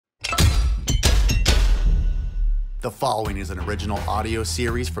The following is an original audio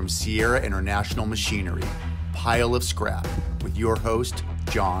series from Sierra International Machinery, Pile of Scrap, with your host,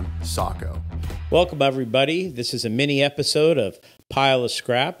 John Sacco. Welcome, everybody. This is a mini episode of Pile of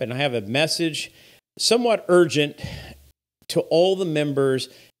Scrap, and I have a message somewhat urgent to all the members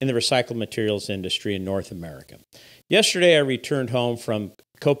in the recycled materials industry in North America. Yesterday, I returned home from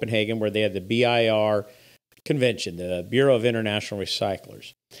Copenhagen, where they had the BIR convention, the Bureau of International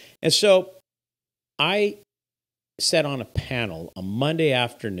Recyclers. And so I sat on a panel on Monday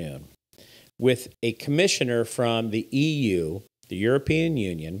afternoon with a commissioner from the EU, the European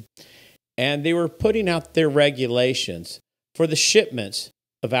Union, and they were putting out their regulations for the shipments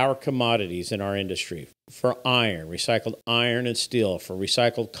of our commodities in our industry, for iron, recycled iron and steel, for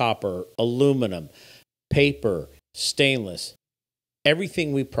recycled copper, aluminum, paper, stainless,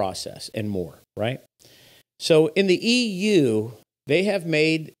 everything we process and more, right? So in the EU, they have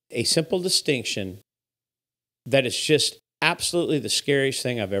made a simple distinction that is just absolutely the scariest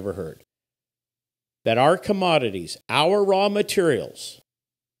thing I've ever heard. That our commodities, our raw materials,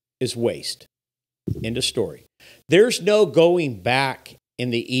 is waste. End of story. There's no going back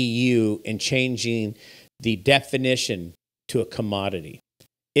in the EU and changing the definition to a commodity.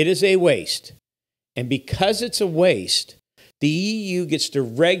 It is a waste. And because it's a waste, the EU gets to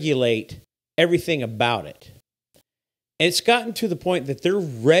regulate everything about it. And it's gotten to the point that they're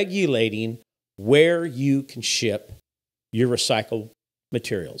regulating where you can ship your recycled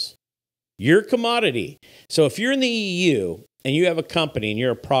materials, your commodity. So if you're in the EU and you have a company and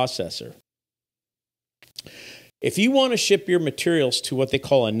you're a processor, if you want to ship your materials to what they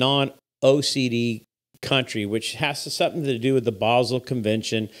call a non-OECD country, which has something to do with the Basel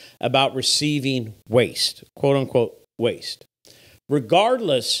Convention about receiving waste, quote unquote waste,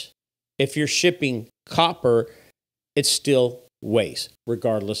 regardless if you're shipping copper, it's still waste,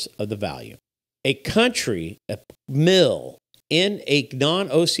 regardless of the value. A country, a mill in a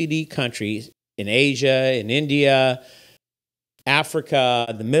non-OECD country, in Asia, in India,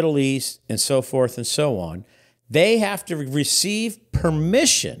 Africa, the Middle East, and so forth and so on, they have to receive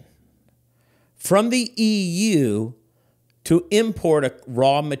permission from the EU to import a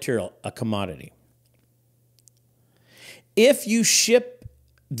raw material, a commodity. If you ship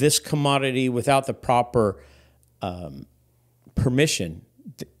this commodity without the proper permission,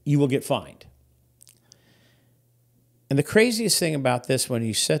 you will get fined. And the craziest thing about this, when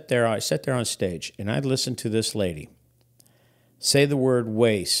you sit there, I sat there on stage and I listened to this lady say the word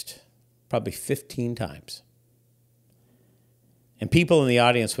waste probably 15 times. And people in the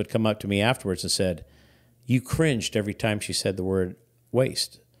audience would come up to me afterwards and said, "You cringed every time she said the word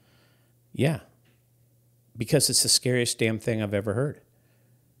waste." Yeah, because it's the scariest damn thing I've ever heard.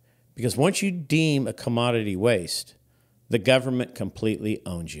 Because once you deem a commodity waste, the government completely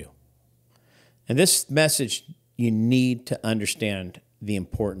owns you. And this message, you need to understand the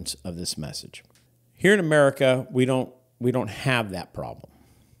importance of this message. Here in America, we don't have that problem.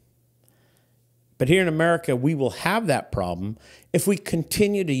 But here in America, we will have that problem if we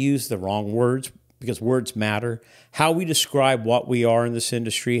continue to use the wrong words, because words matter, how we describe what we are in this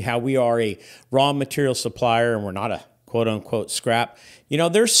industry, how we are a raw material supplier and we're not a quote-unquote scrap. You know,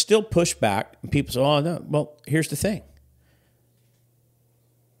 there's still pushback, and people say, "Oh, no." Well, here's the thing.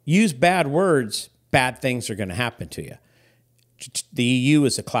 Use bad words, bad things are going to happen to you. The EU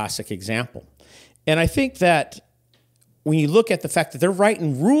is a classic example. And I think that when you look at the fact that they're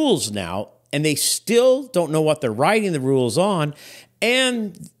writing rules now, and they still don't know what they're writing the rules on,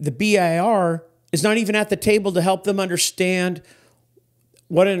 and the BIR is not even at the table to help them understand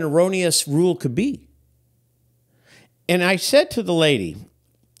what an erroneous rule could be. And I said to the lady,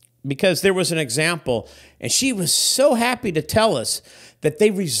 because there was an example, and she was so happy to tell us that they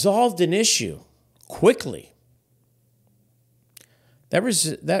resolved an issue quickly.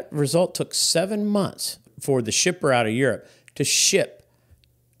 That result took 7 months for the shipper out of Europe to ship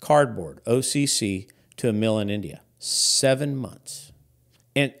cardboard, OCC, to a mill in India. 7 months.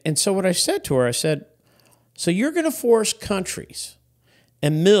 And so what I said to her, I said, so you're going to force countries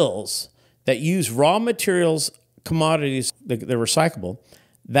and mills that use raw materials, commodities, they're recyclable,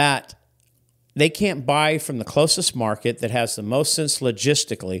 that they can't buy from the closest market that has the most sense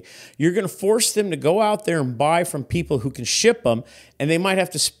logistically. You're going to force them to go out there and buy from people who can ship them, and they might have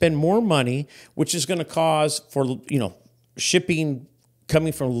to spend more money, which is going to cause for, shipping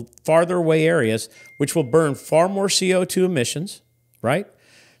coming from farther away areas, which will burn far more CO2 emissions, right?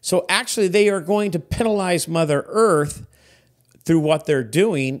 So actually they are going to penalize Mother Earth through what they're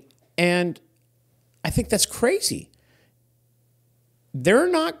doing, and I think that's crazy. They're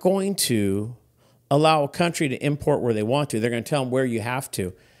not going to allow a country to import where they want to. They're going to tell them where you have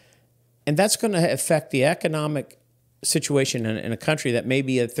to. And that's going to affect the economic situation in a country that may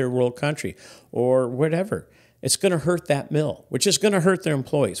be a third world country or whatever. It's going to hurt that mill, which is going to hurt their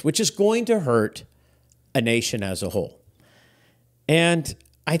employees, which is going to hurt a nation as a whole. And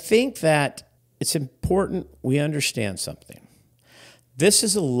I think that it's important we understand something. This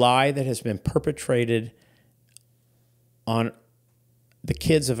is a lie that has been perpetrated on the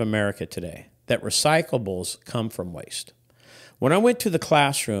kids of America today, that recyclables come from waste. When I went to the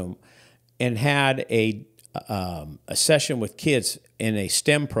classroom and had a session with kids in a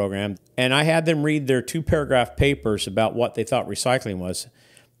STEM program, and I had them read their 2-paragraph papers about what they thought recycling was,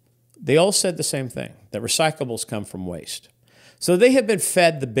 they all said the same thing, that recyclables come from waste. So they have been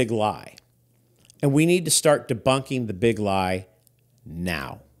fed the big lie, and we need to start debunking the big lie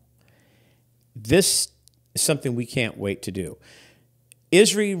now. This is something we can't wait to do.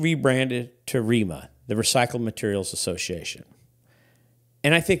 ISRI rebranded to REMA, the Recycled Materials Association.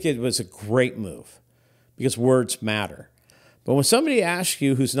 And I think it was a great move because words matter. But when somebody asks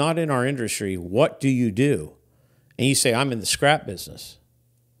you who's not in our industry, what do you do? And you say, I'm in the scrap business.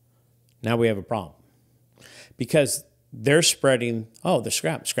 Now we have a problem. Because they're spreading, the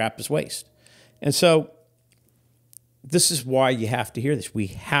scrap is waste. And so this is why you have to hear this. We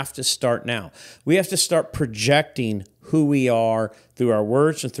have to start now. We have to start projecting who we are through our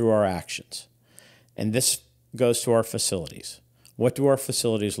words and through our actions. And this goes to our facilities. What do our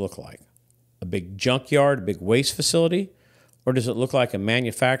facilities look like? A big junkyard, a big waste facility? Or does it look like a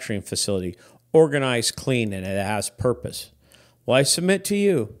manufacturing facility, organized, clean, and it has purpose? Well, I submit to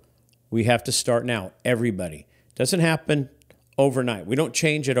you, we have to start now, everybody. It doesn't happen overnight. We don't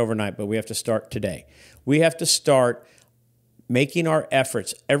change it overnight, but we have to start today. We have to start making our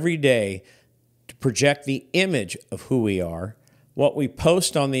efforts every day to project the image of who we are, what we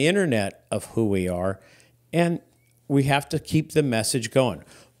post on the internet of who we are, and we have to keep the message going.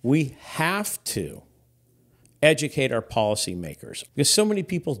 We have to educate our policymakers because so many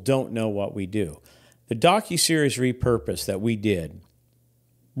people don't know what we do. The docuseries Repurpose that we did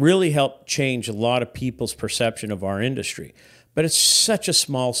really helped change a lot of people's perception of our industry, but it's such a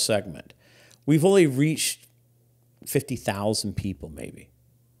small segment. We've only reached 50,000 people, maybe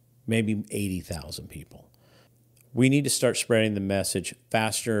 80,000 people. We need to start spreading the message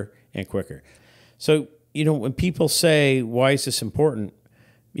faster and quicker. So, when people say, why is this important?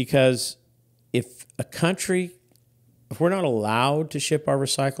 Because if we're not allowed to ship our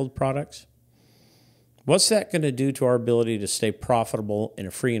recycled products, what's that going to do to our ability to stay profitable in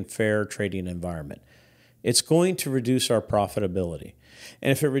a free and fair trading environment? It's going to reduce our profitability.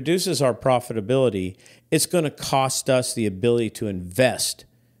 And if it reduces our profitability, it's going to cost us the ability to invest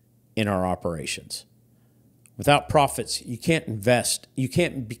in our operations. Without profits, you can't invest. You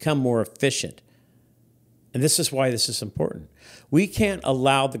can't become more efficient. And this is why this is important. We can't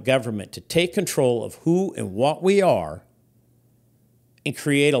allow the government to take control of who and what we are and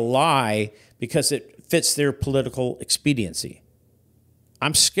create a lie because it fits their political expediency.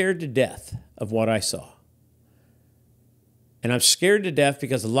 I'm scared to death of what I saw. And I'm scared to death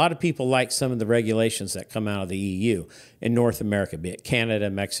because a lot of people like some of the regulations that come out of the EU in North America, be it Canada,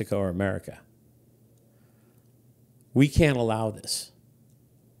 Mexico, or America. We can't allow this.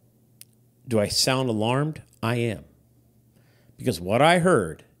 Do I sound alarmed? I am. Because what I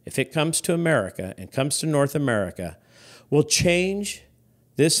heard, if it comes to America and comes to North America, will change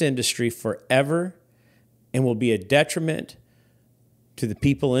this industry forever and will be a detriment to the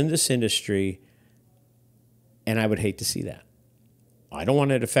people in this industry, and I would hate to see that. I don't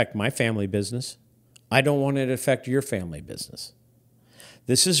want it to affect my family business. I don't want it to affect your family business.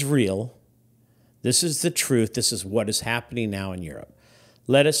 This is real. This is the truth. This is what is happening now in Europe.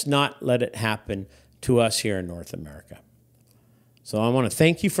 Let us not let it happen to us here in North America. So I want to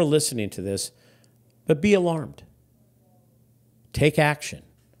thank you for listening to this, but be alarmed. Take action.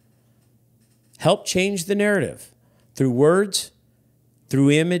 Help change the narrative through words,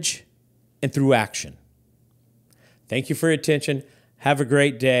 through image, and through action. Thank you for your attention. Have a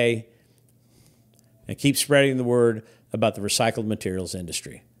great day, and keep spreading the word about the recycled materials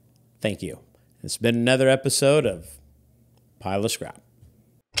industry. Thank you. It's been another episode of Pile of Scrap.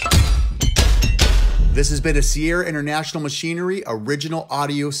 This has been a Sierra International Machinery original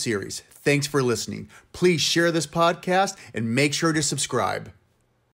audio series. Thanks for listening. Please share this podcast and make sure to subscribe.